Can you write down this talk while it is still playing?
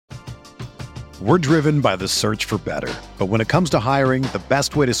We're driven by the search for better. But when it comes to hiring, the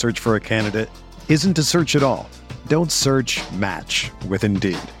best way to search for a candidate isn't to search at all. Don't search, match with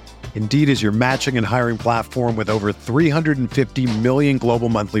Indeed. Indeed is your matching and hiring platform with over 350 million global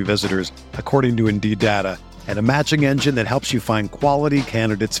monthly visitors, according to Indeed data, and a matching engine that helps you find quality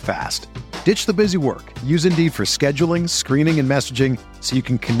candidates fast. Ditch the busy work. Use Indeed for scheduling, screening, and messaging so you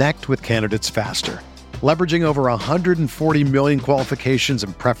can connect with candidates faster. Leveraging over 140 million qualifications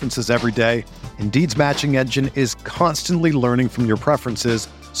and preferences every day, Indeed's matching engine is constantly learning from your preferences,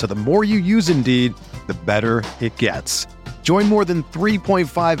 so the more you use Indeed, the better it gets. Join more than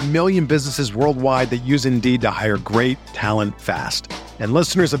 3.5 million businesses worldwide that use Indeed to hire great talent fast. And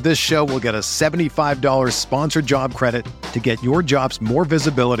listeners of this show will get a $75 sponsored job credit to get your jobs more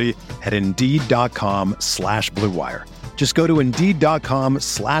visibility at Indeed.com/Blue Wire. Just go to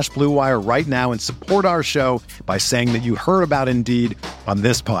Indeed.com/Blue Wire right now and support our show by saying that you heard about Indeed on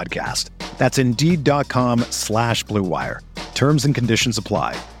this podcast. That's Indeed.com/Blue Wire. Terms and conditions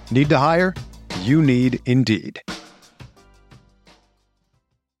apply. Need to hire? You need Indeed.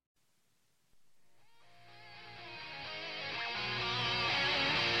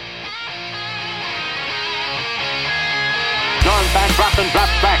 Boston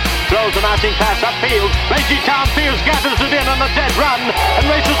drops back, throws an arching pass upfield. Reggie Tom Fields gathers it in on a dead run and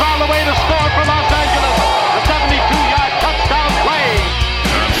races all the way to score for Los Angeles. A 72-yard touchdown play.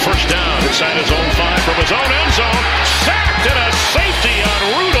 First down inside his own 5 from his own end zone. Sacked and a safety on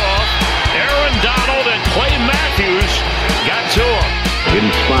Rudolph. Aaron Donald and Clay Matthews got to him.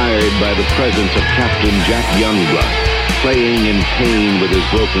 Inspired by the presence of Captain Jack Youngblood, playing in pain with his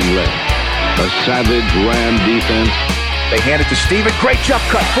broken leg. A savage Ram defense. They hand it to Steven. Great jump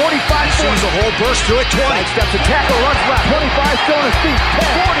cut. 45. Sees a hole burst through it. 20. Steps a tackle. Runs left. 25. Still on his feet.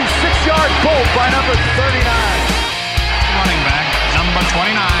 46-yard goal by number 39. Running back, number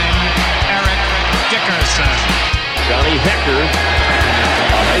 29, Eric Dickerson. Johnny Hecker,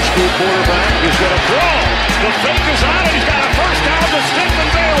 a high school quarterback, is going to throw. The fake is on. He's got a first down to Stephen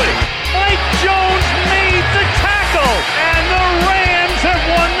Bailey. Mike Jones made the tackle, and the Rams have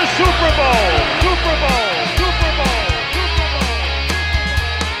won the Super Bowl. Super Bowl. Super Bowl.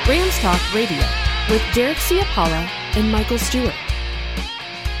 Rams Talk Radio with Derek Ciapala and Michael Stewart.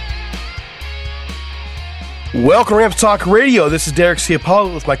 Welcome to Rams Talk Radio. This is Derek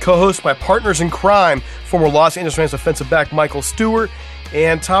Ciapala with my co-host, my partners in crime, former Los Angeles Rams defensive back Michael Stewart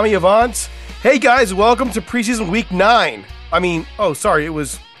and Tommy Avant. Hey guys, welcome to preseason week 9. It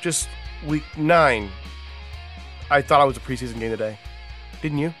was just week 9. I thought it was a preseason game today.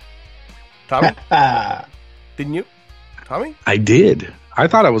 Didn't you? Tommy? Didn't you? Tommy? I did. I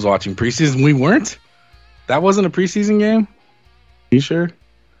thought I was watching preseason. We weren't? That wasn't a preseason game? You sure?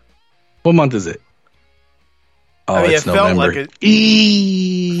 What month is it? Oh, it's November.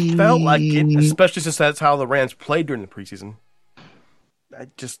 Felt like it, especially since that's how the Rams played during the preseason. I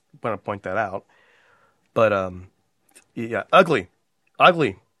just want to point that out. But, yeah, ugly.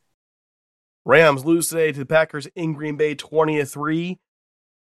 Rams lose today to the Packers in Green Bay 20-3.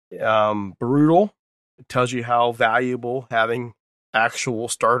 Brutal. It tells you how valuable having actual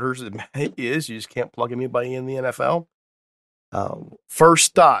starters is. You just can't plug anybody in the NFL.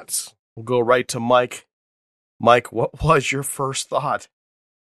 First thoughts. We'll go right to Mike. Mike, what was your first thought?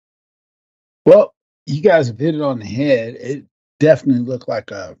 Well, you guys have hit it on the head. It definitely looked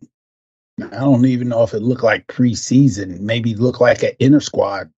like I don't even know if it looked like preseason, maybe looked like an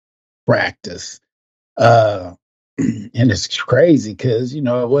inter-squad practice. And it's crazy because, it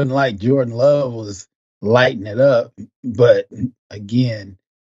wasn't like Jordan Love was lighting it up. But again,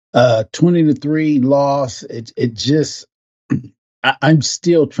 20-3 loss. It just, I'm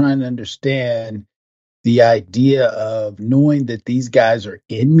still trying to understand the idea of knowing that these guys are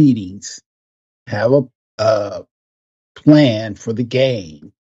in meetings, have a plan for the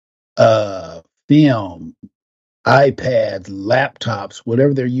game, film, iPads, laptops,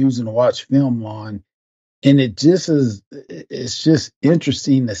 whatever they're using to watch film on. And it's just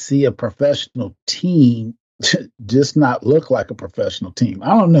interesting to see a professional team just not look like a professional team.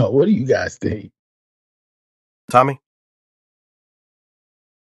 I don't know. What do you guys think? Tommy?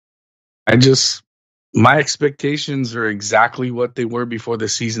 My expectations are exactly what they were before the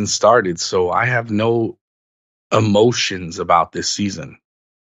season started. So I have no emotions about this season.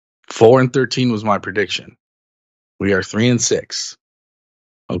 4-13 was my prediction. We are 3-6.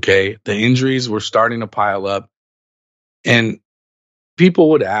 Okay. The injuries were starting to pile up. And people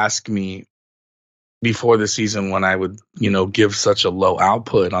would ask me before the season when I would, give such a low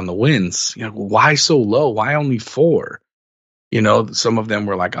output on the wins, why so low? Why only 4? Some of them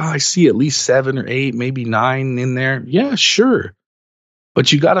were like, I see at least 7 or 8, maybe 9 in there. Yeah, sure.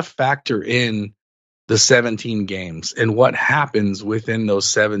 But you got to factor in the 17 games and what happens within those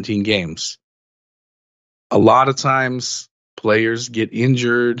 17 games. A lot of times players get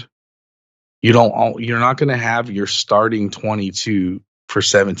injured. You're not going to have your starting 22 for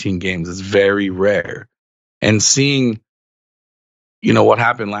 17 games. It's very rare. And seeing, what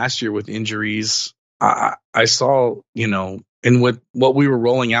happened last year with injuries, I saw, and with what we were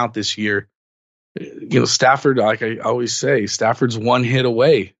rolling out this year, Stafford, like I always say, Stafford's one hit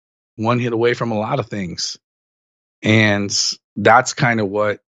away from a lot of things. And that's kind of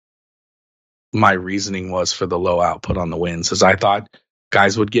what my reasoning was for the low output on the wins, is I thought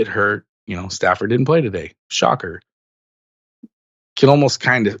guys would get hurt. Stafford didn't play today. Shocker. Can almost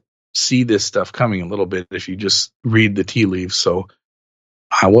kind of see this stuff coming a little bit if you just read the tea leaves. So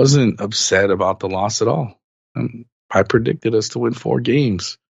I wasn't upset about the loss at all. I predicted us to win 4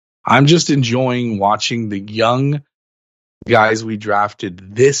 games. I'm just enjoying watching the young guys we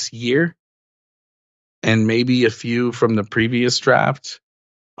drafted this year and maybe a few from the previous draft.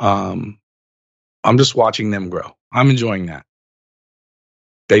 I'm just watching them grow. I'm enjoying that.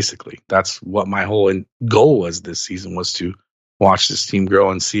 Basically, that's what my whole goal was this season, was to watch this team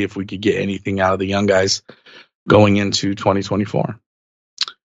grow and see if we could get anything out of the young guys going into 2024.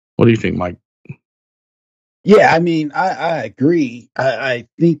 What do you think, Mike? Yeah, I mean, I agree. I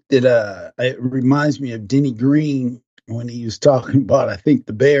think that it reminds me of Denny Green when he was talking about, I think,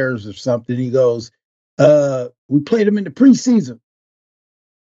 the Bears or something. He goes, we played them in the preseason.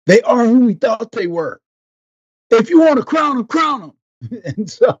 They are who we thought they were. If you want to crown them, crown them. And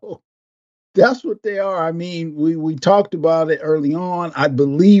so that's what they are. I mean, we talked about it early on. I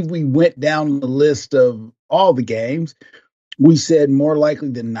believe we went down the list of all the games. We said more likely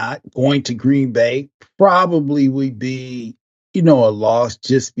than not going to Green Bay probably would be, a loss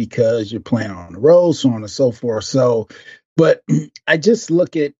just because you're playing on the road, so on and so forth. So, but I just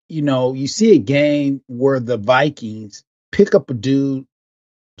look at, you see a game where the Vikings pick up a dude,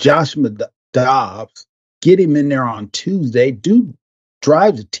 Joshua Dobbs, get him in there on Tuesday. Dude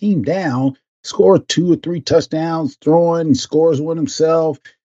drives the team down, scores 2 or 3 touchdowns, throwing, scores one himself,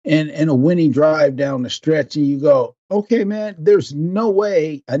 and a winning drive down the stretch. And you go, okay, man, there's no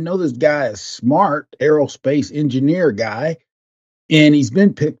way. I know this guy is smart, aerospace engineer guy, and he's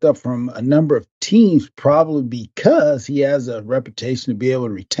been picked up from a number of teams probably because he has a reputation to be able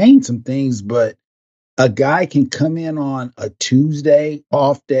to retain some things. But a guy can come in on a Tuesday,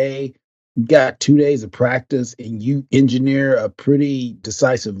 off day, got 2 days of practice, and you engineer a pretty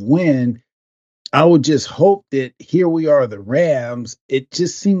decisive win. I would just hope that here we are, the Rams. It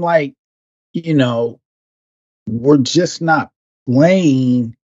just seemed like, we're just not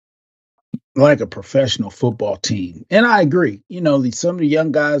playing like a professional football team. And I agree, some of the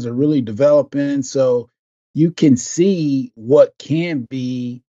young guys are really developing, so you can see what can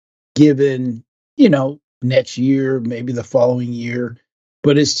be given, next year, maybe the following year.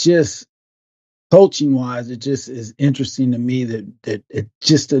 But it's just, coaching wise, it just is interesting to me that it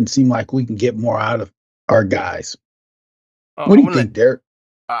just doesn't seem like we can get more out of our guys. What do you think, Derek?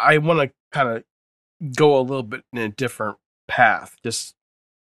 I want to kind of go a little bit in a different path. Just,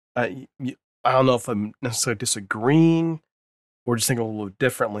 I don't know if I'm necessarily disagreeing or just thinking a little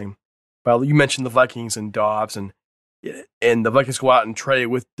differently. But you mentioned the Vikings and Dobbs, and the Vikings go out and trade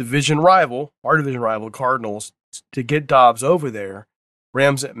with our division rival, Cardinals, to get Dobbs over there.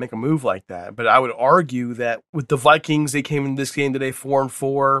 Rams make a move like that. But I would argue that with the Vikings, they came in this game today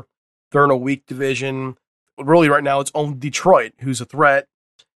 4-4. They're in a weak division. Really, right now, it's only Detroit who's a threat.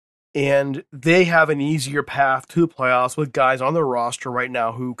 And they have an easier path to the playoffs with guys on their roster right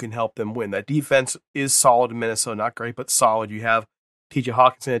now who can help them win. That defense is solid in Minnesota. Not great, but solid. You have T.J.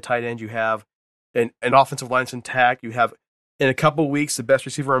 Hawkinson at tight end. You have an offensive line intact. You have, in a couple of weeks, the best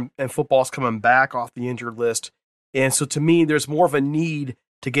receiver in football is coming back off the injured list. And so to me, there's more of a need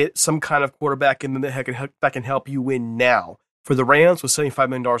to get some kind of quarterback in that can help you win now. For the Rams, with $75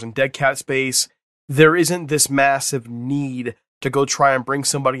 million in dead cap space, there isn't this massive need to go try and bring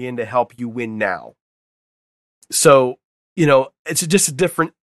somebody in to help you win now. So, it's just a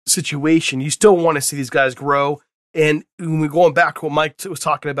different situation. You still want to see these guys grow. And when we're going back to what Mike was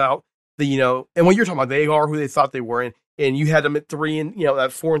talking about, and when you're talking about they are who they thought they were, and you had them at 3 and,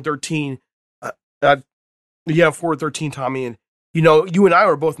 at 4-13, you have 4-13, Tommy, and you and I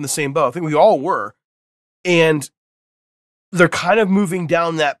were both in the same boat. I think we all were. And they're kind of moving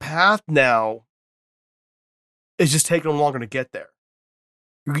down that path now. It's just taking them longer to get there.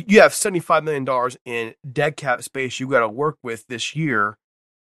 You have $75 million in dead cap space you got to work with this year.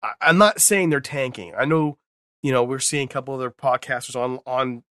 I'm not saying they're tanking. I know, we're seeing a couple other podcasters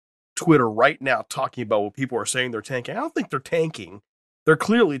on Twitter right now talking about what people are saying they're tanking. I don't think they're tanking. They're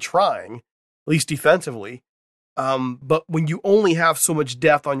clearly trying, at least defensively. But when you only have so much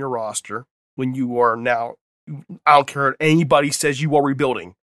depth on your roster, when you are now, I don't care what anybody says you are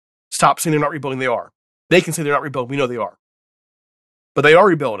rebuilding. Stop saying they're not rebuilding. They are. They can say they're not rebuilding. We know they are. But they are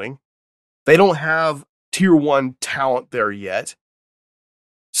rebuilding. They don't have tier 1 talent there yet.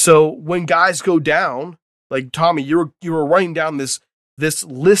 So when guys go down, like Tommy, you were writing down this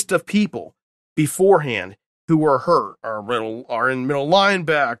list of people beforehand who are hurt, are in middle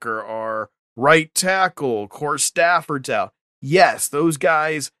linebacker, are right tackle, of course Stafford's out. Yes, those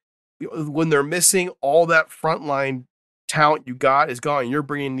guys, when they're missing, all that frontline talent you got is gone. You're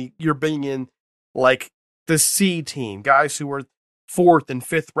bringing in like the C team, guys who were 4th and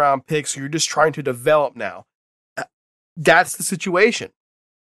 5th round picks. You're just trying to develop now. That's the situation.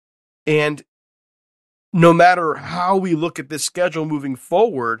 And no matter how we look at this schedule moving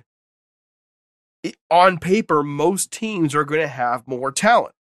forward, on paper, most teams are going to have more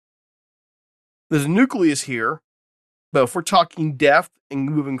talent. There's a nucleus here, but if we're talking depth and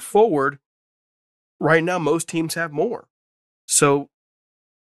moving forward, right now most teams have more. So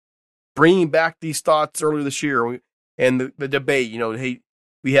bringing back these thoughts earlier this year and the debate, hey,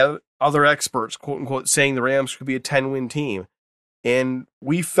 we have other experts, quote unquote, saying the Rams could be a 10-win team. And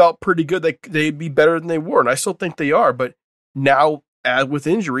we felt pretty good that they'd be better than they were. And I still think they are. But now, with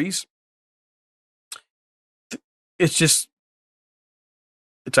injuries, it's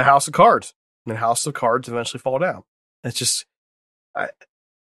a house of cards. And a house of cards eventually fall down. It's just, I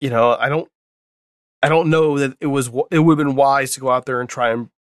don't know that it would have been wise to go out there and try and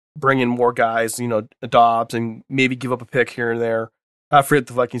bring in more guys, Dobbs, and maybe give up a pick here and there. I forget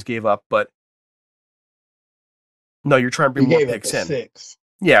the Vikings gave up, but no, you're trying to bring more picks in. 6.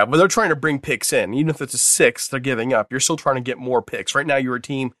 Yeah, but they're trying to bring picks in. Even if it's a 6, they're giving up. You're still trying to get more picks. Right now, you're a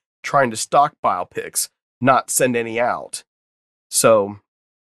team trying to stockpile picks, not send any out. So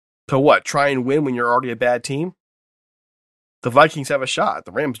what? Try and win when you're already a bad team? The Vikings have a shot.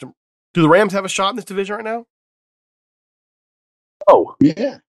 Do the Rams have a shot in this division right now? Oh,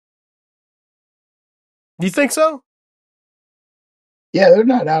 yeah. Do you think so? Yeah, they're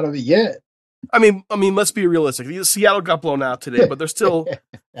not out of it yet. I mean, let's be realistic. Seattle got blown out today, but they're still,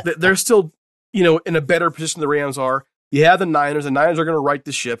 in a better position than the Rams are. You have the Niners. The Niners are going to right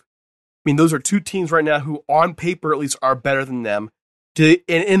the ship. I mean, those are two teams right now who, on paper at least, are better than them.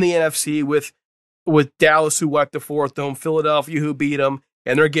 In the NFC with Dallas, who wiped the 4th dome, Philadelphia, who beat them,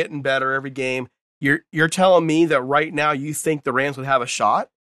 and they're getting better every game. You're telling me that right now you think the Rams would have a shot?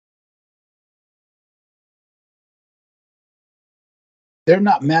 They're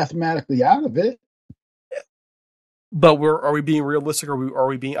not mathematically out of it. But are we being realistic or are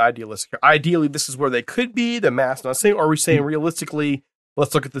we being idealistic? Ideally, this is where they could be, the math not saying, or are we saying realistically,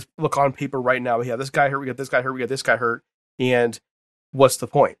 let's look on paper right now. We have this guy hurt, we got this guy hurt, we got this guy hurt, and what's the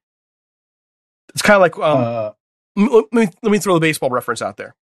point? It's kind of like, let me throw the baseball reference out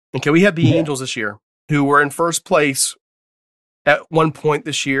there. Okay, we had the Angels this year, who were in first place at one point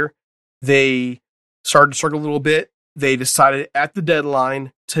this year. They started to struggle a little bit. They decided at the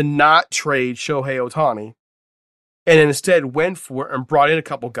deadline to not trade Shohei Ohtani, and instead went for it and brought in a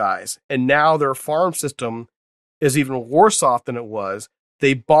couple guys. And now their farm system is even worse off than it was.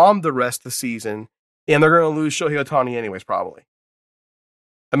 They bombed the rest of the season, and they're going to lose Shohei Ohtani anyways, probably.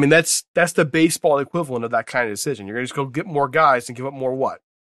 I mean, that's the baseball equivalent of that kind of decision. You're going to just go get more guys and give up more what?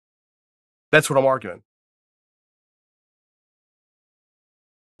 That's what I'm arguing.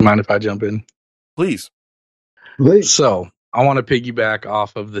 Mind if I jump in? Please. So I want to piggyback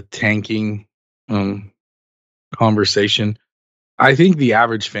off of the tanking conversation. I think the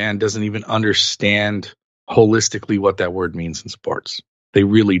average fan doesn't even understand holistically what that word means in sports. They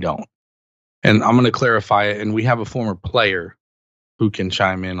really don't. And I'm going to clarify it. And we have a former player who can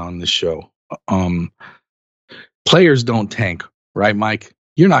chime in on this show. Players don't tank, right, Mike?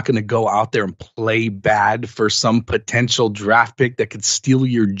 You're not going to go out there and play bad for some potential draft pick that could steal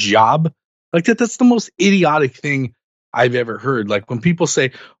your job. Like that's the most idiotic thing I've ever heard. Like when people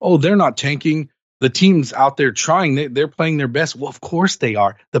say, oh, they're not tanking, the team's out there trying, they're playing their best. Well, of course they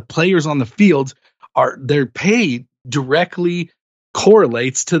are. The players on the field their pay directly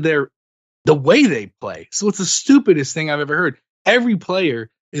correlates to the way they play. So it's the stupidest thing I've ever heard. Every player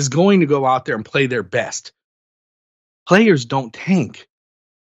is going to go out there and play their best. Players don't tank.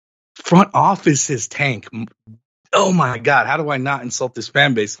 Front offices tank. Oh my God, how do I not insult this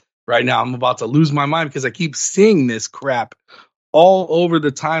fan base right now? I'm about to lose my mind because I keep seeing this crap all over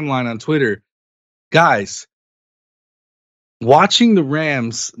the timeline on Twitter. Guys, watching the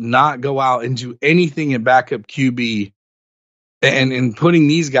Rams not go out and do anything at backup QB and putting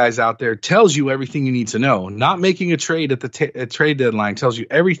these guys out there tells you everything you need to know. Not making a trade at the trade deadline tells you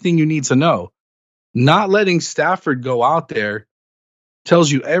everything you need to know. Not letting Stafford go out there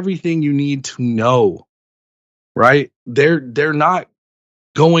tells you everything you need to know. Right? They're not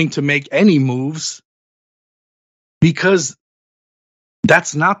going to make any moves because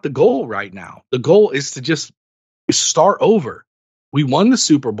that's not the goal right now. The goal is to just start over. We won the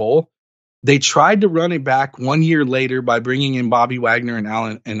Super Bowl. They tried to run it back 1 year later by bringing in Bobby Wagner and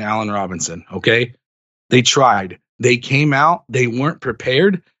Allen Robinson. Okay. They tried. They came out. They weren't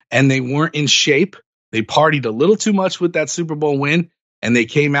prepared and they weren't in shape. They partied a little too much with that Super Bowl win and they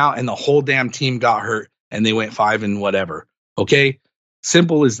came out and the whole damn team got hurt and they went 5 and whatever. Okay.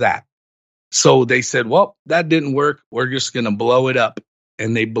 Simple as that. So they said, well, that didn't work. We're just going to blow it up.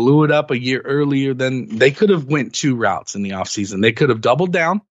 And they blew it up a year earlier than they could have went 2 routes in the offseason. They could have doubled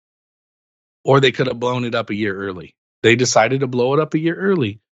down or they could have blown it up a year early. They decided to blow it up a year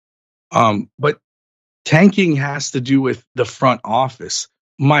early. But tanking has to do with the front office.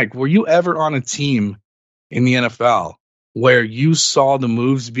 Mike, were you ever on a team in the NFL where you saw the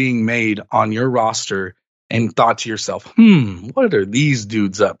moves being made on your roster and thought to yourself, what are these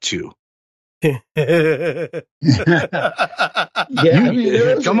dudes up to? Yeah,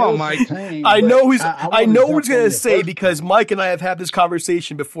 come on, Mike. I know what he's going to say because Mike and I have had this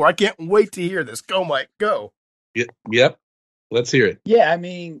conversation before. I can't wait to hear this. Go, Mike. Go. Yep. Let's hear it. Yeah, I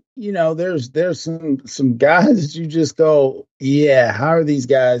mean, there's some guys that you just go, yeah, how are these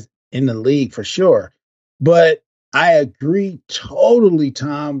guys in the league for sure? But I agree totally,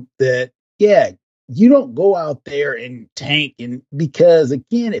 Tom, that yeah, you don't go out there and tank, and because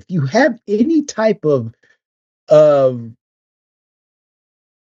again, if you have any type of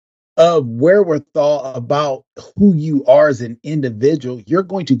wherewithal about who you are as an individual, you're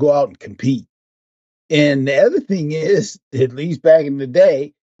going to go out and compete. And the other thing is, at least back in the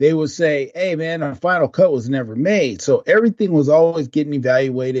day, they would say, hey man, our final cut was never made. So everything was always getting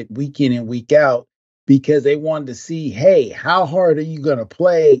evaluated week in and week out because they wanted to see, hey, how hard are you going to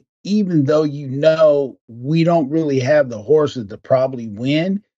play? Even though we don't really have the horses to probably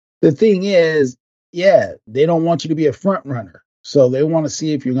win. The thing is, yeah, they don't want you to be a front runner. So they want to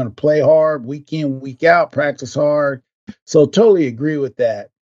see if you're going to play hard week in, week out, practice hard. So totally agree with that.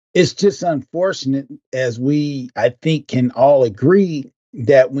 It's just unfortunate, as I think, can all agree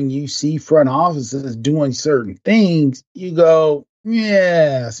that when you see front offices doing certain things, you go,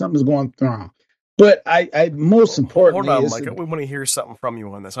 yeah, something's going wrong. But I most importantly, hold on, Mike. We want to hear something from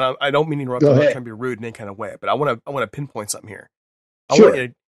you on this. I don't mean to interrupt. I'm not trying to be rude in any kind of way, but I want to pinpoint something here. I want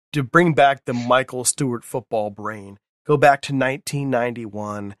you to bring back the Michael Stewart football brain. Go back to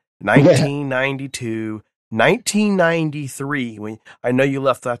 1991, 1992, 1993. I know you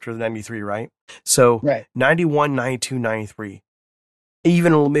left after the 93, right? So right. 91, 92, 93, maybe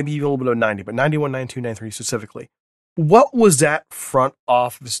even a little bit of 90, but 91, 92, 93 specifically. What was that front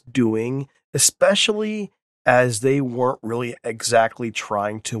office doing? Especially as they weren't really exactly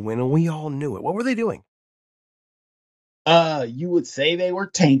trying to win, and we all knew it. What were they doing? You would say they were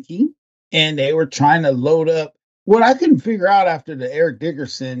tanking, and they were trying to load up. What I couldn't figure out after the Eric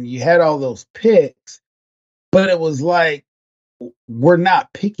Dickerson, you had all those picks, but it was like, we're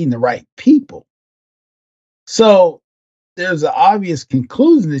not picking the right people. So there's an obvious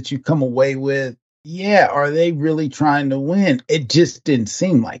conclusion that you come away with, yeah, are they really trying to win? It just didn't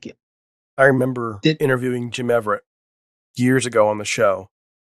seem like it. I remember interviewing Jim Everett years ago on the show.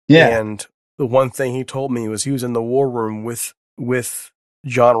 Yeah. And the one thing he told me was he was in the war room with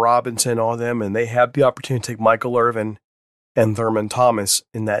John Robinson, all them, and they had the opportunity to take Michael Irvin and Thurman Thomas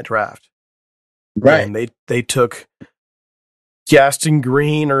in that draft. Right. And they took Gaston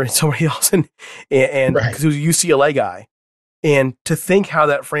Green or somebody else, and because he was a UCLA guy. And to think how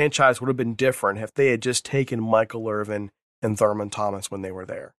that franchise would have been different if they had just taken Michael Irvin and Thurman Thomas when they were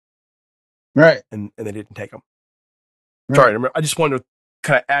there. Right. And they didn't take them. Right. Sorry, I just wanted to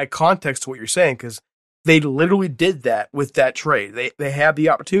kind of add context to what you're saying, because they literally did that with that trade. They had the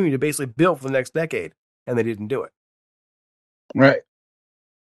opportunity to basically build for the next decade, and they didn't do it. Right.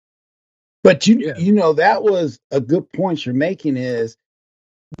 But that was a good point you're making, is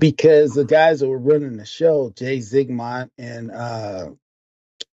because the guys that were running the show, Jay Zygmunt and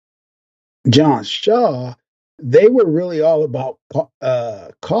John Shaw, they were really all about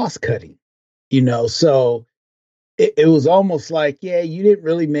cost cutting. So it was almost like, yeah, you didn't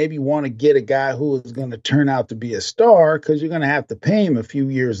really maybe want to get a guy who was going to turn out to be a star, because you're going to have to pay him a few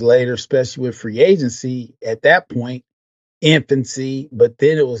years later, especially with free agency at that point, infancy. But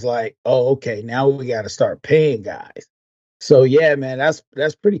then it was like, oh, okay, now we got to start paying guys. So yeah, man,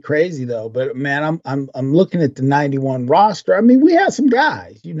 that's pretty crazy though. But man, I'm looking at the 91 roster. I mean, we had some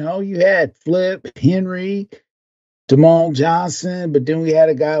guys, you know, you had Flip, Henry, Jamal Johnson, but then we had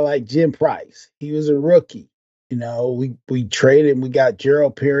a guy like Jim Price. He was a rookie. You know, we traded and we got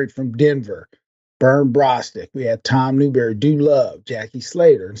Gerald Perry from Denver, Vern Brostick. We had Tom Newberry, Dew Love, Jackie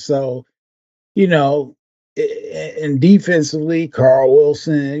Slater. And so, you know, and defensively, Carl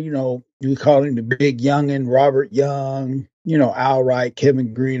Wilson, you know, we call him the big youngin, Robert Young, you know, Al Wright,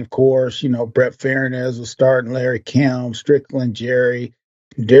 Kevin Green, of course, you know, Brett Fairness was starting, Larry Kelm, Strickland, Jerry,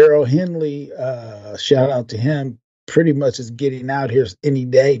 Daryl Henley, shout out to him, pretty much is getting out here any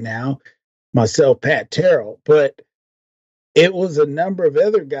day now. Myself, Pat Terrell. But it was a number of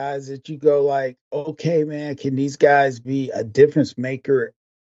other guys that you go like, okay, man, can these guys be a difference maker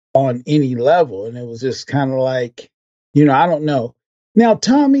on any level? And it was just kind of like, you know, I don't know. Now,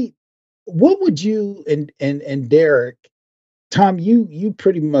 Tommy, what would you and Derek, Tom, you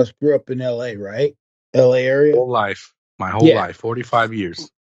pretty much grew up in LA, right? LA area? My whole life, 45 years.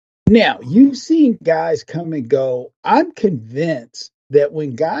 Now, you've seen guys come and go. I'm convinced that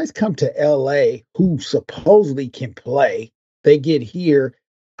when guys come to LA who supposedly can play, they get here.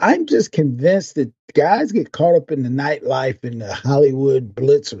 I'm just convinced that guys get caught up in the nightlife and the Hollywood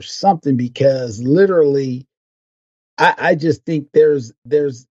blitz or something, because literally, I just think there's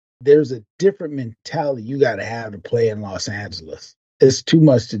a different mentality you got to have to play in Los Angeles. It's too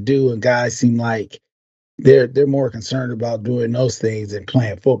much to do, and guys seem like they're more concerned about doing those things than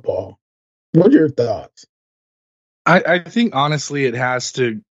playing football. What are your thoughts? I think honestly it has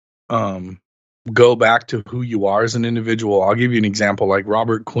to go back to who you are as an individual. I'll give you an example. Like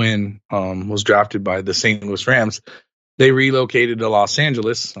Robert Quinn was drafted by the St. Louis Rams. They relocated to Los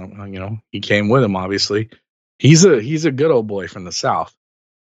Angeles. You know, he came with them, obviously. He's a good old boy from the South.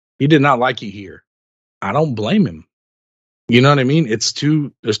 He did not like it here. I don't blame him. You know what I mean? There's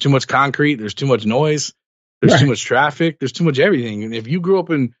too much concrete. There's too much noise. There's too much traffic. There's too much everything. And if you grew up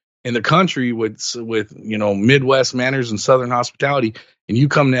in the country with you know, Midwest manners and Southern hospitality, and you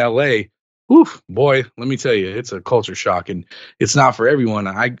come to LA, oof, boy, let me tell you, it's a culture shock, and it's not for everyone.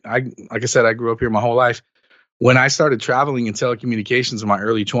 I like I said, I grew up here my whole life. When I started traveling in telecommunications in my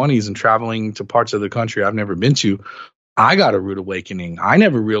early 20s and traveling to parts of the country I've never been to, I got a rude awakening. I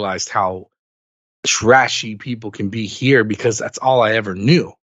never realized how trashy people can be here, because that's all I ever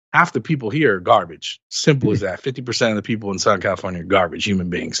knew. Half the people here are garbage. Simple as that. 50% of the people in Southern California are garbage human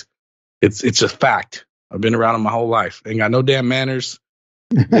beings. It's a fact. I've been around them my whole life. Ain't got no damn manners.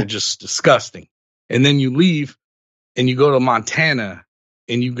 They're just disgusting. And then you leave and you go to Montana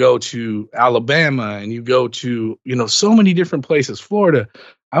and you go to Alabama and you go to, you know, so many different places. Florida.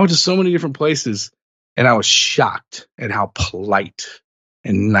 I went to so many different places, and I was shocked at how polite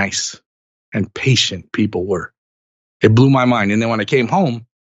and nice and patient people were. It blew my mind. And then when I came home,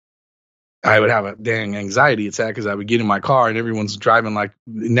 I would have a dang anxiety attack, because I would get in my car and everyone's driving like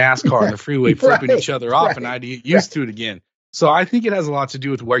NASCAR on the freeway, flipping each other off, and I'd get used to it again. So I think it has a lot to do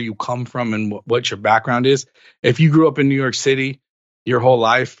with where you come from and what your background is. If you grew up in New York City your whole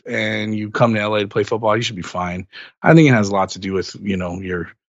life and you come to LA to play football, you should be fine. I think it has a lot to do with, you know, your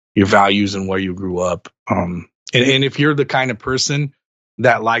values and where you grew up. And if you're the kind of person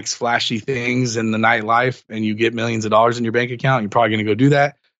that likes flashy things in the nightlife and you get millions of dollars in your bank account, you're probably going to go do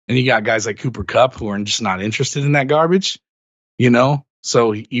that. And you got guys like Cooper Kupp who are just not interested in that garbage, you know?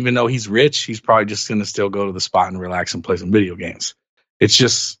 So even though he's rich, he's probably just going to still go to the spot and relax and play some video games. It's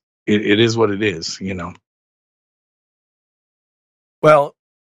just, it is what it is, you know? Well,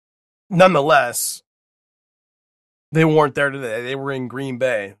 nonetheless, they weren't there today. They were in Green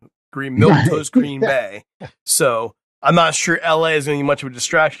Bay, milquetoast Green Bay. So I'm not sure LA is going to be much of a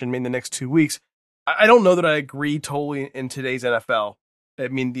distraction in the next 2 weeks. I don't know that I agree totally in today's NFL. I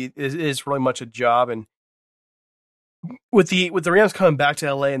mean, it is really much a job, and with the Rams coming back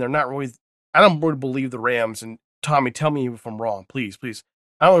to LA, and they're not really. I don't really believe the Rams. And Tommy, tell me if I'm wrong, please.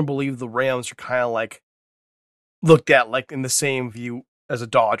 I don't really believe the Rams are kind of like looked at like in the same view as the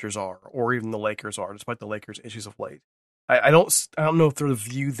Dodgers are, or even the Lakers are, despite the Lakers' issues of late. I don't know if they're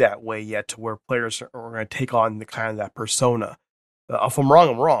viewed that way yet, to where players are going to take on the kind of that persona. If I'm wrong,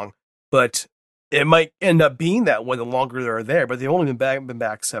 I'm wrong, but it might end up being that way the longer they're there. But they've only been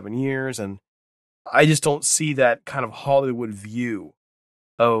back 7 years, and I just don't see that kind of Hollywood view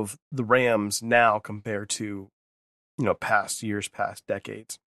of the Rams now compared to, you know, past years, past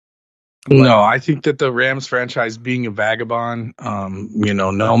decades. No, I think that the Rams franchise being a vagabond, you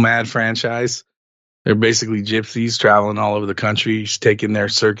know, nomad franchise, they're basically gypsies traveling all over the country, taking their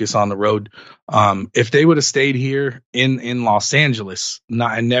circus on the road. If they would have stayed here in Los Angeles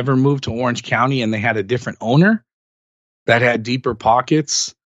and never moved to Orange County, and they had a different owner, that had deeper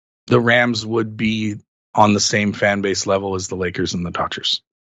pockets, the Rams would be on the same fan base level as the Lakers and the Dodgers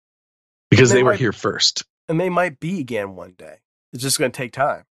because they were here first. And they might be again one day. It's just going to take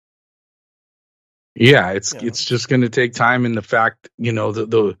time. Yeah, it's just going to take time. And the fact,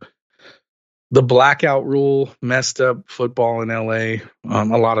 the blackout rule messed up football in LA. A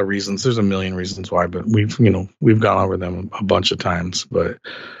lot of reasons. There's a million reasons why, but we've gone over them a bunch of times. But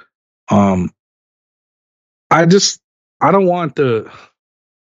I don't want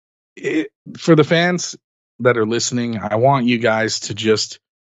for the fans that are listening, I want you guys to just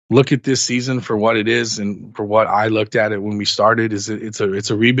look at this season for what it is, and for what I looked at it when we started. It's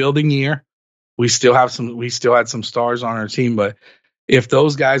a rebuilding year. We still had some stars on our team, but if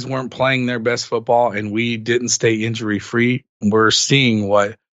those guys weren't playing their best football and we didn't stay injury free, we're seeing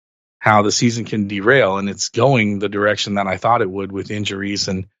how the season can derail, and it's going the direction that I thought it would with injuries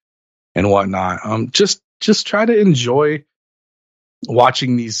and whatnot. Just try to enjoy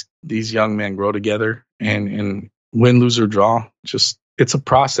watching these young men grow together, and win, lose, or draw. It's a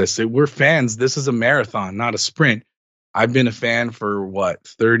process. We're fans. This is a marathon, not a sprint. I've been a fan for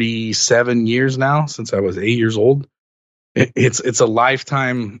 37 years now, since I was 8 years old. It's a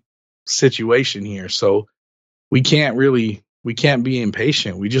lifetime situation here. So we can't be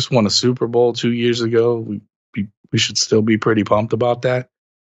impatient. We just won a Super Bowl 2 years ago. We should still be pretty pumped about that.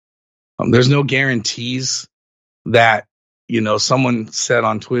 There's no guarantees that, someone said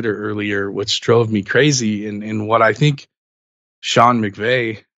on Twitter earlier, which drove me crazy, and what I think Sean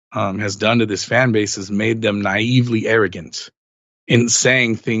McVay has done to this fan base has made them naively arrogant in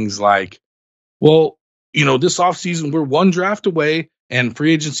saying things like, well, this offseason we're one draft away and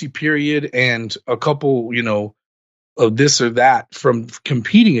free agency period and a couple, of this or that from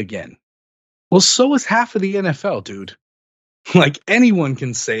competing again. Well, so is half of the NFL, dude. Like, anyone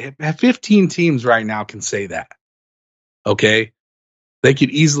can say it. 15 teams right now can say that. Okay? They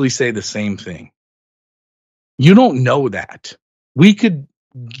could easily say the same thing. You don't know that. We could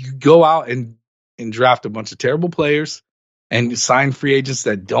go out and draft a bunch of terrible players and sign free agents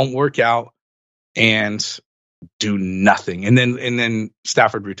that don't work out and do nothing. And then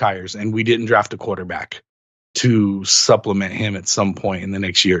Stafford retires and we didn't draft a quarterback to supplement him at some point in the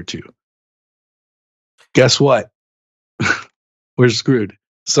next year or two. Guess what? We're screwed.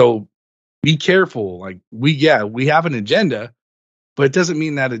 So be careful. Like, we have an agenda, but it doesn't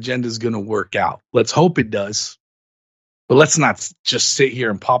mean that agenda is going to work out. Let's hope it does. But let's not just sit here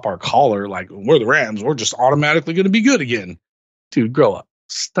and pop our collar like, we're the Rams, we're just automatically going to be good again. Dude, grow up.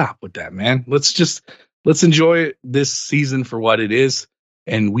 Stop with that, man. Let's enjoy this season for what it is.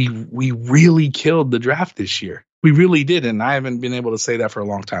 And we really killed the draft this year. We really did. And I haven't been able to say that for a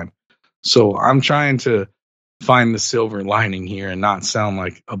long time. So I'm trying to find the silver lining here and not sound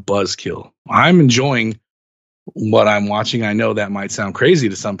like a buzzkill. I'm enjoying what I'm watching. I know that might sound crazy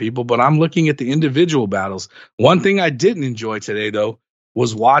to some people, but I'm looking at the individual battles. One thing I didn't enjoy today, though,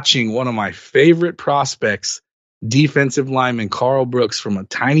 was watching one of my favorite prospects, defensive lineman Carl Brooks from a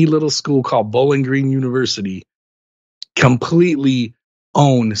tiny little school called Bowling Green University, completely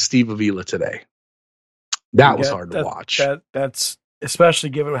own Steve Avila today. That was hard to watch. That's especially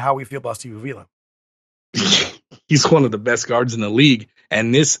given how we feel about Steve Avila. He's one of the best guards in the league.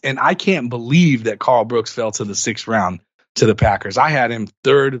 And I can't believe that Carl Brooks fell to the 6th round to the Packers. I had him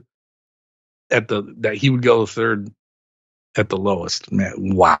third that he would go third at the lowest.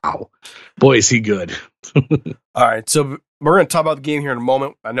 Man, wow. Boy, is he good. All right. So we're going to talk about the game here in a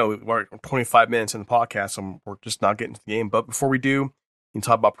moment. I know we're 25 minutes in the podcast, so we're just not getting to the game. But before we do, you can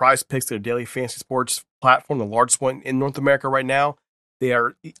talk about Prize Picks, their daily fantasy sports platform, the largest one in North America right now. They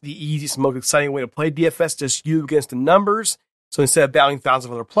are the easiest, most exciting way to play DFS, just you against the numbers. So instead of battling thousands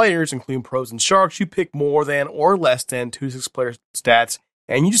of other players, including pros and sharks, you pick more than or less than 2 to 6 player stats,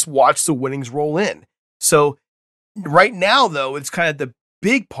 and you just watch the winnings roll in. So right now, though, it's kind of the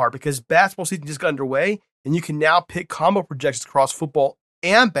big part because basketball season just got underway, and you can now pick combo projections across football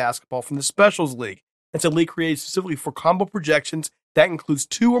and basketball from the Specials League. It's a league created specifically for combo projections that includes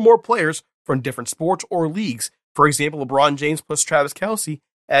 2 or more players from different sports or leagues. For example, LeBron James plus Travis Kelce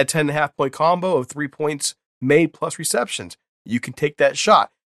at a 10.5-point combo of 3 points made plus receptions. You can take that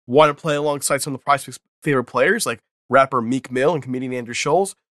shot. Want to play alongside some of the Prize Picks' favorite players like rapper Meek Mill and comedian Andrew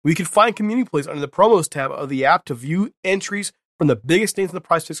Scholes? We can find community plays under the promos tab of the app to view entries from the biggest names in the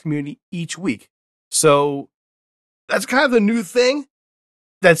Prize Picks community each week. So that's kind of the new thing.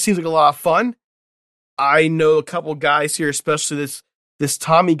 That seems like a lot of fun. I know a couple guys here, especially this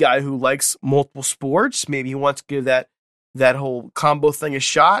Tommy guy who likes multiple sports. Maybe he wants to give that whole combo thing a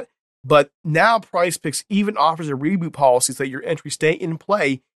shot. But now Prize Picks even offers a reboot policy so that your entries stay in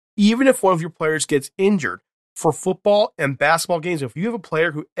play even if one of your players gets injured. for football and basketball games, if you have a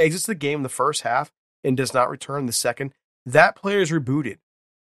player who exits the game in the first half and does not return in the second, that player is rebooted.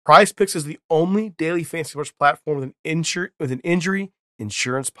 Prize Picks is the only daily fantasy sports platform with an injury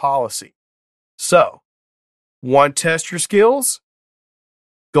insurance policy. So, want to test your skills?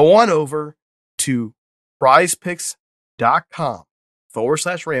 Go on over to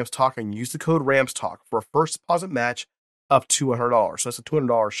prizepicks.com/Rams Talk and use the code Rams Talk for a first deposit match up to $200. So that's a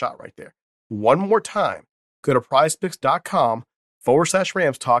 $200 shot right there. One more time, go to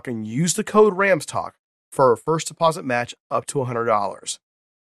prizepicks.com/Rams Talk and use the code Rams Talk for a first deposit match up to $100.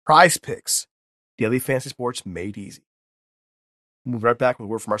 Prize Picks, daily fantasy sports made easy. We'll be right back with a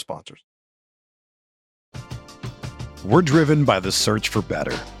word from our sponsors. We're driven by the search for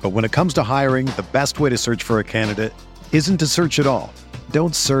better. But when it comes to hiring, the best way to search for a candidate isn't to search at all.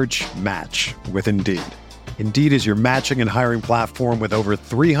 Don't search, match with Indeed. Indeed is your matching and hiring platform with over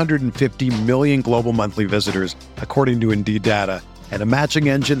 350 million global monthly visitors, according to Indeed data, and a matching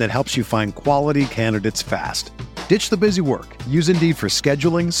engine that helps you find quality candidates fast. Ditch the busy work. Use Indeed for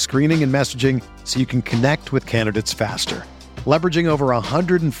scheduling, screening, and messaging so you can connect with candidates faster. Leveraging over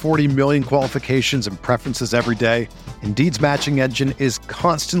 140 million qualifications and preferences every day, Indeed's matching engine is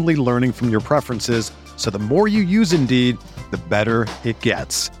constantly learning from your preferences, so the more you use Indeed, the better it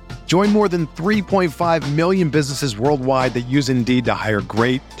gets. Join more than 3.5 million businesses worldwide that use Indeed to hire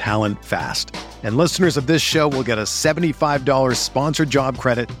great talent fast. And listeners of this show will get a $75 sponsored job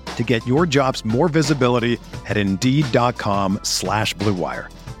credit to get your jobs more visibility at Indeed.com/Blue Wire.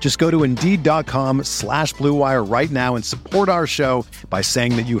 Just go to Indeed.com/Blue Wire right now and support our show by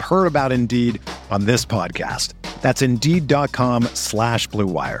saying that you heard about Indeed on this podcast. That's Indeed.com/Blue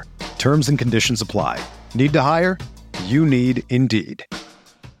Wire. Terms and conditions apply. Need to hire? You need Indeed.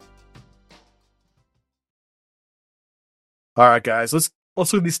 All right, guys, let's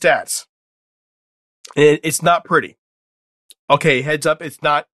look at these stats. It's not pretty. Okay, heads up, it's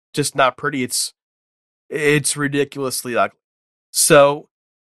not just not pretty, it's ridiculously ugly. So,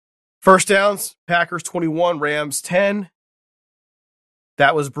 first downs, Packers 21, Rams 10.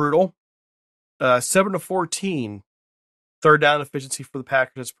 That was brutal. 7-14. Third down efficiency for the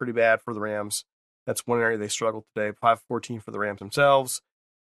Packers. That's pretty bad for the Rams. That's one area they struggled today. 5-14 for the Rams themselves.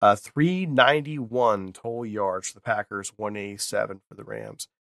 391 total yards for the Packers. 187 for the Rams.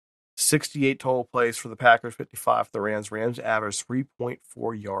 68 total plays for the Packers. 55 for the Rams. Rams averaged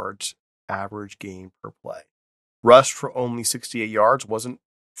 3.4 yards average game per play. Rushed for only 68 yards. Wasn't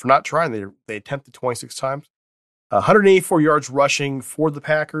for not trying. They attempted 26 times. 184 yards rushing for the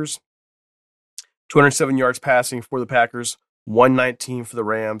Packers. 207 yards passing for the Packers. 119 for the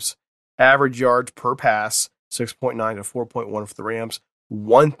Rams. Average yards per pass, 6.9 to 4.1 for the Rams.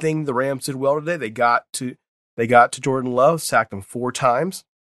 One thing the Rams did well today, they got to Jordan Love, sacked him 4 times.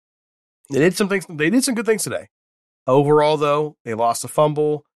 They did some good things today. Overall, though, they lost a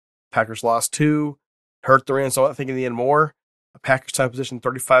fumble. Packers lost 2. Hurt the Rams, I think, in the end more. Packers time position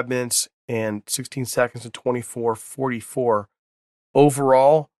 35 minutes and 16 seconds to 24-44.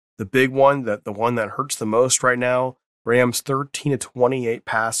 Overall, the big one, the one that hurts the most right now, Rams 13-28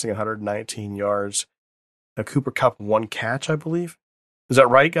 passing, 119 yards. Cooper Kupp 1 catch, I believe. Is that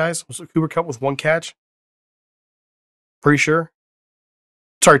right, guys? Was it Cooper Kupp with 1 catch? Pretty sure.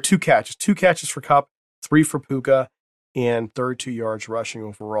 Sorry, 2 catches. 2 catches for Kupp, 3 for Puka, and 32 yards rushing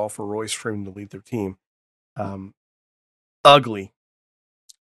overall for Royce Freeman to lead their team. Ugly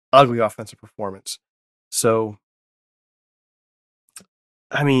offensive performance. So,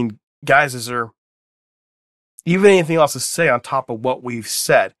 I mean, guys, is there even anything else to say on top of what we've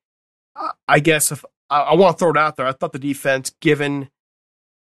said? I guess if I want to throw it out there, I thought the defense, given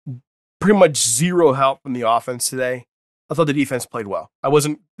pretty much zero help from the offense today, I thought the defense played well.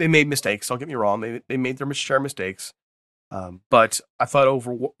 They made mistakes, don't get me wrong. They made their share of mistakes. But I thought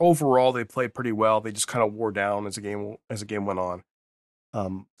overall they played pretty well. They just kind of wore down as the game went on.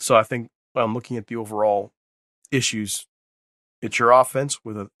 So I think when I'm looking at the overall issues, it's your offense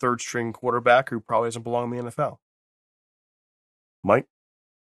with a third string quarterback who probably doesn't belong in the NFL. Mike?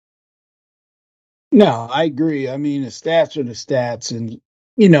 No, I agree. I mean, the stats are the stats, and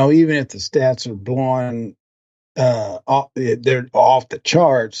even if the stats are blowing, they're off the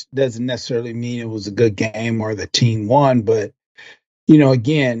charts, doesn't necessarily mean it was a good game or the team won. But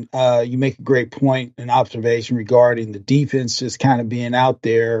again, you make a great point and observation regarding the defense just kind of being out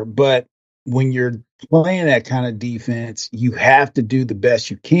there. But when you're playing that kind of defense, you have to do the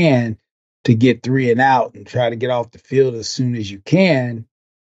best you can to get 3 and out and try to get off the field as soon as you can.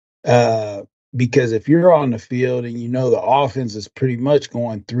 Because if you're on the field and the offense is pretty much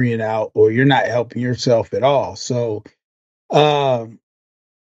going 3 and out, or you're not helping yourself at all. So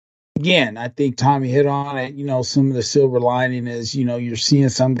again, I think Tommy hit on it. Some of the silver lining is, you're seeing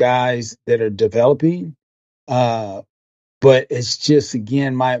some guys that are developing. But it's just,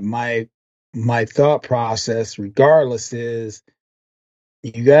 again, my thought process, regardless, is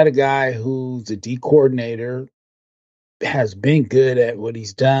you got a guy who's a D coordinator, has been good at what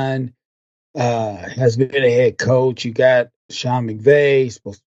he's done, has been a head coach. You got Sean McVay,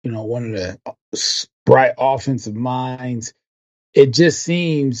 one of the bright offensive minds. It just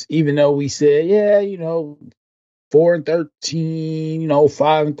seems, even though we said, 4-13,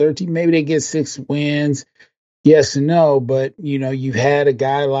 5-13, maybe they get 6 wins. Yes and no, but you've had a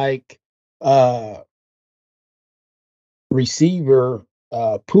guy like receiver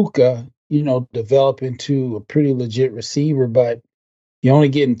Puka, develop into a pretty legit receiver, but you're only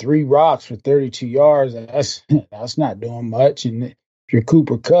getting 3 rocks for 32 yards. That's not doing much. And if you're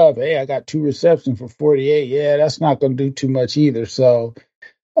Cooper Kupp, hey, I got 2 receptions for 48. Yeah, that's not going to do too much either. So,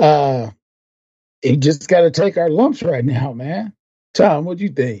 you just got to take our lumps right now, man. Tom, what do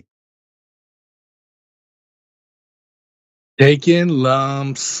you think? Taking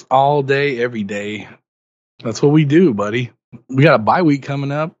lumps all day, every day. That's what we do, buddy. We got a bye week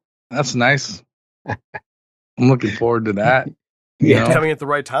coming up. That's nice. I'm looking forward to that. Coming at the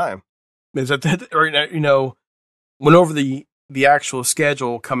right time. Is that right now? Went over the actual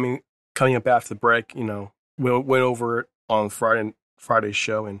schedule coming up after the break. We went over it on Friday's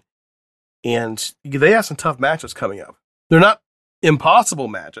show, and they have some tough matchups coming up. They're not impossible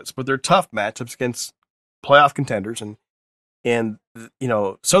matchups, but they're tough matchups against playoff contenders, and some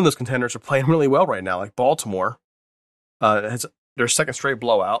of those contenders are playing really well right now, like Baltimore. Has their second straight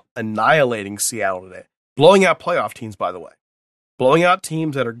blowout, annihilating Seattle today, blowing out playoff teams, by the way, blowing out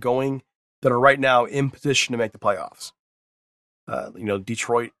teams that are right now in position to make the playoffs.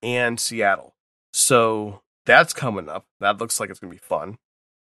 Detroit and Seattle. So that's coming up. That looks like it's going to be fun.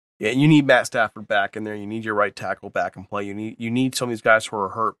 Yeah, you need Matt Stafford back in there. You need your right tackle back in play. You need some of these guys who are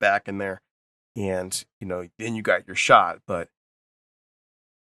hurt back in there, and then you got your shot. But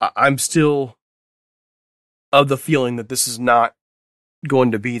I'm still of the feeling that this is not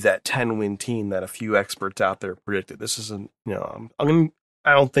going to be that 10-win team that a few experts out there predicted. This isn't. I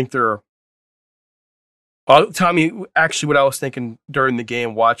don't think there are. Tommy, actually, what I was thinking during the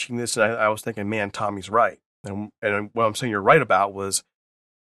game watching this, and I was thinking, man, Tommy's right. And what I'm saying you're right about was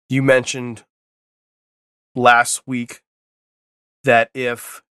you mentioned last week that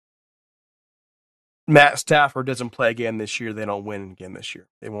if Matt Stafford doesn't play again this year, they don't win again this year.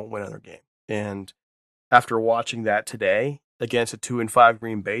 They won't win another game. And after watching that today against a 2-5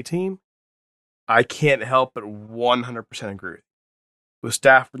 Green Bay team, I can't help but 100% agree with you. With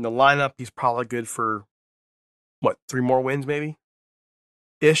Stafford in the lineup, he's probably good for 3 more wins, maybe?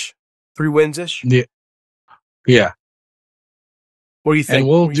 3 wins-ish? Yeah. What do you think? And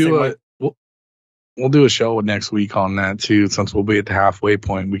we'll do a show next week on that too. Since we'll be at the halfway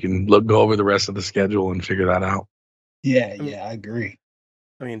point, we can go over the rest of the schedule and figure that out. Yeah, I agree.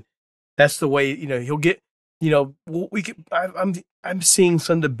 I mean, that's the way he'll get. I'm seeing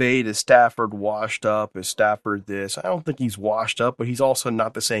some debate: is Stafford washed up? Is Stafford this? I don't think he's washed up, but he's also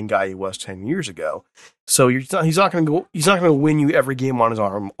not the same guy he was 10 years ago. So he's not going to win you every game on his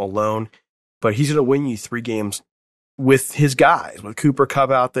arm alone, but he's going to win you 3 games with his guys, with Cooper Kupp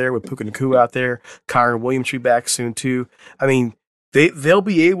out there, with Puka Nacua out there, Kyren Williams should be back soon too. I mean, they'll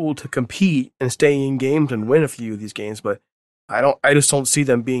be able to compete and stay in games and win a few of these games, but I just don't see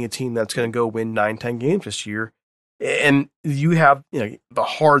them being a team that's going to go win 9-10 games this year. And you have the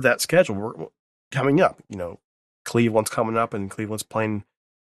hard that schedule coming up. Cleveland's coming up, and Cleveland's playing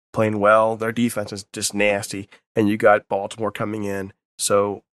well. Their defense is just nasty, and you got Baltimore coming in.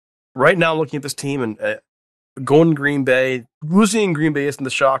 So right now, looking at this team and going to Green Bay, losing in Green Bay isn't the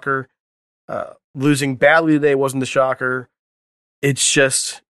shocker. Losing badly today wasn't the shocker. It's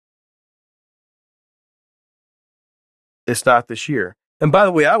just it's not this year. And by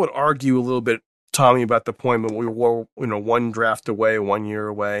the way, I would argue a little bit, Tommy, about the point when we were 1 draft away, 1 year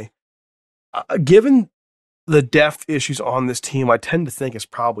away. Given the depth issues on this team, I tend to think it's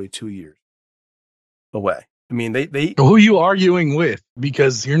probably 2 years away. I mean, they who are you arguing with?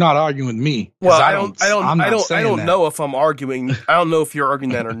 Because you're not arguing with me. Well, I don't know if I'm arguing. I don't know if you're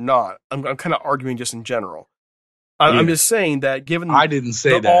arguing that or not. I'm kind of arguing just in general. I'm just saying that given I didn't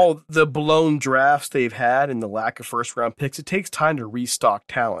say that. All the blown drafts they've had and the lack of first-round picks, it takes time to restock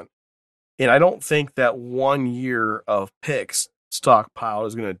talent. And I don't think that 1 year of picks stockpile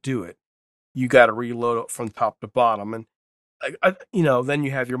is going to do it. You got to reload it from top to bottom. And, then you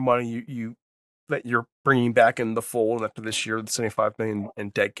have your money that you're bringing back in the fold after this year, the $75 million in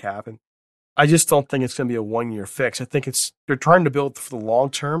dead cap. And I just don't think it's going to be a 1 year fix. I think they're trying to build for the long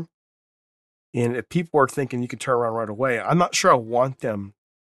term. And if people are thinking you can turn around right away, I'm not sure I want them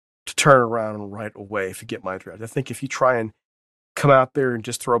to turn around right away if you get my draft. I think if you try and come out there and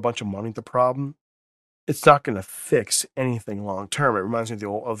just throw a bunch of money at the problem, it's not going to fix anything long term. It reminds me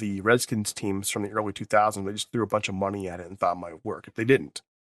of the Redskins teams from the early 2000s. They just threw a bunch of money at it and thought it might work. If they didn't.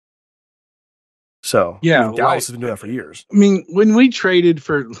 So, yeah, Dallas has been doing that for years. I mean, when we traded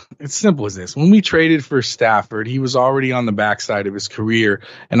for, it's simple as this. When we traded for Stafford, he was already on the backside of his career.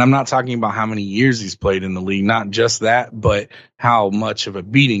 And I'm not talking about how many years he's played in the league, not just that, but how much of a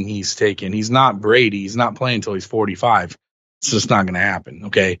beating he's taken. He's not Brady. He's not playing until he's 45. It's just not going to happen.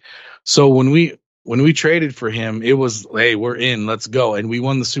 Okay. So when we traded for him, it was, hey, we're in, let's go. And we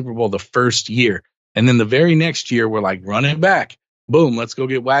won the Super Bowl the first year. And then the very next year, we're like, run it back. Boom, let's go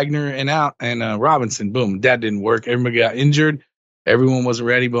get Wagner and Robinson. Boom, that didn't work. Everybody got injured. Everyone wasn't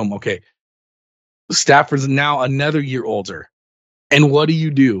ready. Boom, okay. Stafford's now another year older. And what do?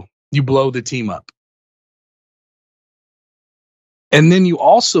 You blow the team up. And then you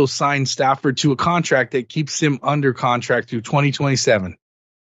also sign Stafford to a contract that keeps him under contract through 2027.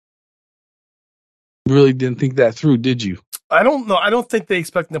 You really didn't think that through, did you? I don't know. I don't think they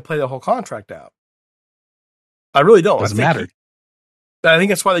expect him to play the whole contract out. I really don't. Doesn't matter. I think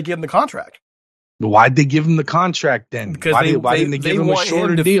that's why they gave him the contract. Why'd they give him the contract then? Because why didn't they give him a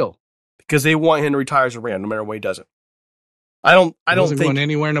shorter deal? Because they want him to retire as a Ram, no matter what he does it. I don't think going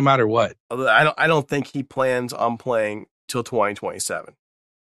anywhere, no matter what. I don't think he plans on playing till 2027.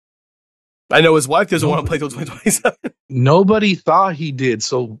 I know his wife doesn't want to play till 2027. Nobody thought he did.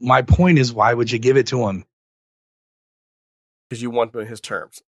 So my point is, why would you give it to him? Because you want him in his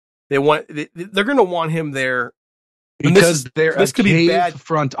terms. They're going to want him there. Because they're a cave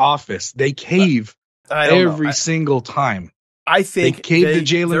front office. They cave every single time. I think they cave to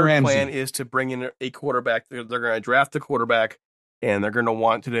Jalen Ramsey. Their plan is to bring in a quarterback. They're going to draft the quarterback, and they're going to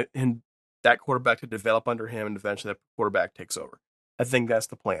want that quarterback to develop under him, and eventually that quarterback takes over. I think that's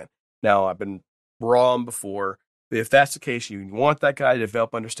the plan. Now, I've been wrong before. But if that's the case, you want that guy to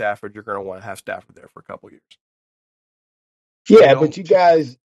develop under Stafford, you're going to want to have Stafford there for a couple of years. Yeah, but you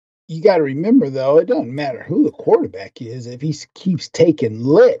guys... You got to remember, though, it doesn't matter who the quarterback is. If he keeps taking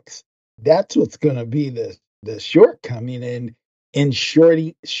licks, that's what's going to be the shortcoming in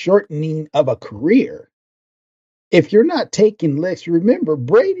shortening of a career. If you're not taking licks, remember,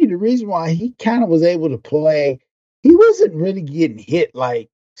 Brady, the reason why he kind of was able to play, he wasn't really getting hit like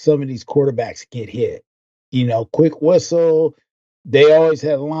some of these quarterbacks get hit. Quick whistle. They always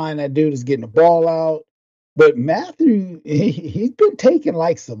had a line, that dude is getting the ball out. But Matthew, he's been taking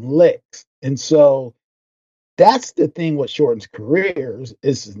like some licks. And so that's the thing what shortens careers.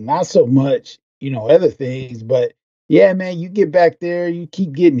 It's not so much, other things. But, yeah, man, you get back there, you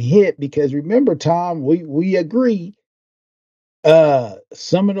keep getting hit. Because remember, Tom, we agree,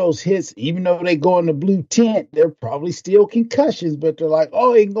 some of those hits, even though they go in the blue tent, they're probably still concussions. But they're like,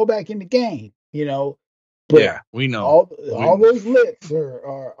 oh, he can go back in the game, But yeah, we know. All those licks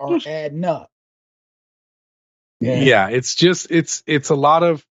are adding up. Yeah, it's just it's a lot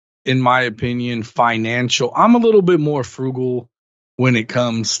of, in my opinion, financial. I'm a little bit more frugal when it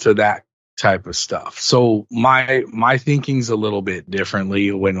comes to that type of stuff. So my thinking's a little bit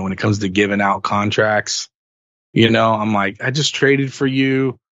differently when it comes to giving out contracts. I'm like, I just traded for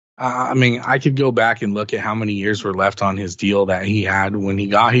you. I mean, I could go back and look at how many years were left on his deal that he had when he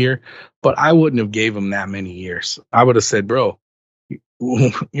got here, but I wouldn't have gave him that many years. I would have said, bro,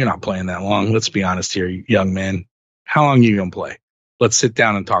 you're not playing that long. Let's be honest here, young man. How long are you going to play? Let's sit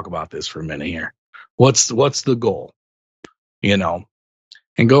down and talk about this for a minute here. What's the goal? And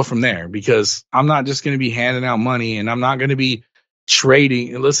go from there, because I'm not just going to be handing out money, and I'm not going to be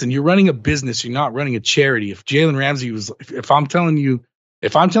trading. And listen, you're running a business. You're not running a charity. If Jalen Ramsey if I'm telling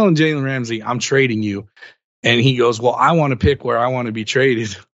Jalen Ramsey, I'm trading you, and he goes, well, I want to pick where I want to be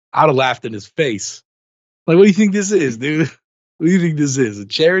traded, I'd have laughed in his face. Like, what do you think this is, dude? What do you think this is? A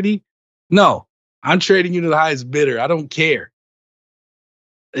charity? No. I'm trading you to the highest bidder. I don't care.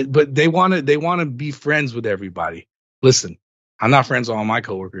 But they want to be friends with everybody. Listen, I'm not friends with all my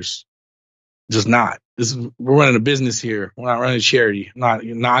coworkers. Just not. We're running a business here. We're not running a charity.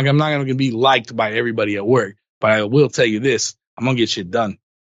 I'm not going to be liked by everybody at work. But I will tell you this: I'm going to get shit done.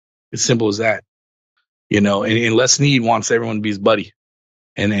 It's simple as that. And Les Snead wants everyone to be his buddy,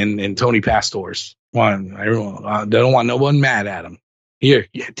 and Tony Pastors everyone. They don't want no one mad at him. Here,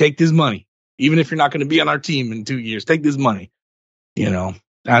 take this money. Even if you're not going to be on our team in 2 years, take this money.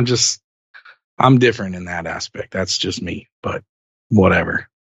 I'm different in that aspect. That's just me, but whatever.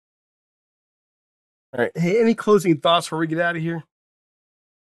 All right. Hey, any closing thoughts before we get out of here?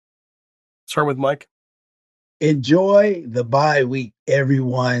 Start with Mike. enjoy the bye week,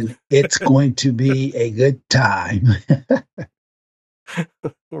 everyone. It's going to be a good time.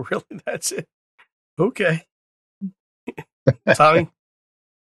 Really? That's it? Okay. Tommy?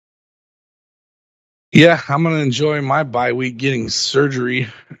 Yeah, I'm going to enjoy my bye week getting surgery,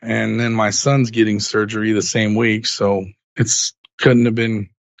 and then my son's getting surgery the same week. So it's couldn't have been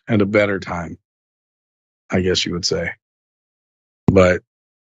at a better time, I guess you would say. But,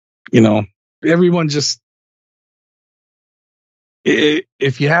 everyone just,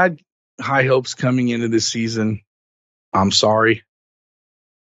 if you had high hopes coming into this season, I'm sorry.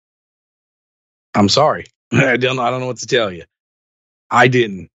 I'm sorry. I don't know what to tell you. I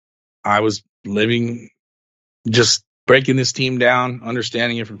didn't. I was living, just breaking this team down,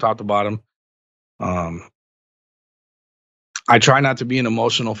 understanding it from top to bottom. I try not to be an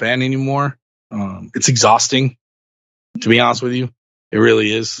emotional fan anymore. It's exhausting, to be honest with you. It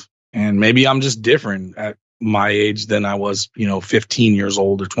really is. And maybe I'm just different at my age than I was, 15 years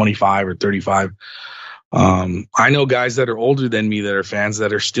old or 25 or 35. I know guys that are older than me that are fans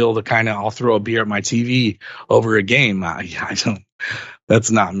that are still the kind of, I'll throw a beer at my TV over a game. I don't,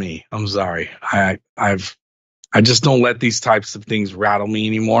 that's not me. I'm sorry. I just don't let these types of things rattle me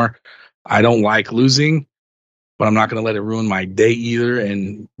anymore. I don't like losing, but I'm not going to let it ruin my day either.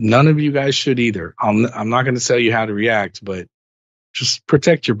 And none of you guys should either. I'm not going to tell you how to react, but just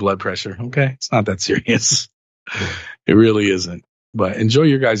protect your blood pressure. Okay. It's not that serious. It really isn't. But enjoy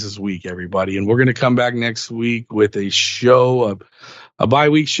your guys' week, everybody. And we're going to come back next week with a show, a bye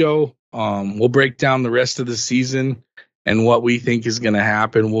week show. We'll break down the rest of the season and what we think is going to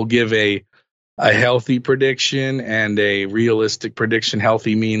happen. We'll give a healthy prediction and a realistic prediction.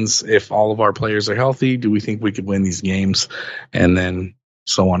 Healthy means if all of our players are healthy, do we think we could win these games? And then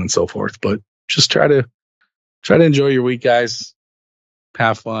so on and so forth. But just try to enjoy your week, guys.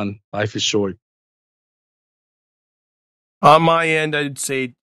 Have fun. Life is short. On my end, I'd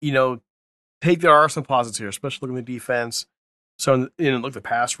say, there are some positives here, especially looking at the defense. So, look, the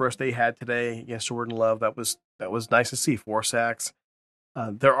pass rush they had today against Jordan Love, that was nice to see. 4 sacks.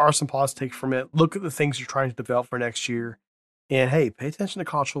 There are some positives from it. Look at the things you're trying to develop for next year. And, hey, pay attention to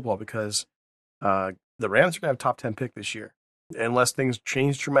college football because the Rams are going to have a top 10 pick this year unless things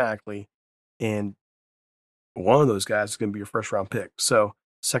change dramatically. And one of those guys is going to be your first-round pick. So,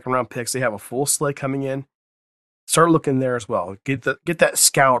 second-round picks, they have a full slate coming in. Start looking there as well. Get that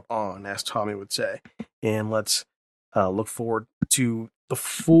scout on, as Tommy would say. And let's look forward to the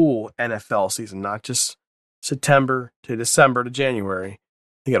full NFL season, not just September to December to January.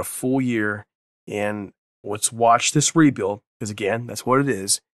 You got a full year, and let's watch this rebuild, because again, that's what it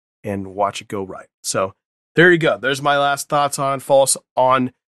is, and watch it go right. So there you go. There's my last thoughts on it. Follow us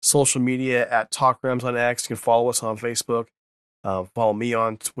on social media at TalkRams on X. You can follow us on Facebook. Follow me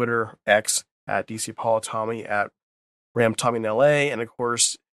on Twitter, X, at DC Paul, Tommy at Ram Tommy in LA, and of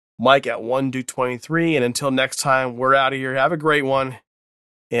course, Mike at 1Dude23. And until next time, we're out of here. Have a great one.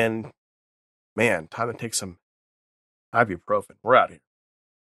 And man, time to take some ibuprofen. We're out of here.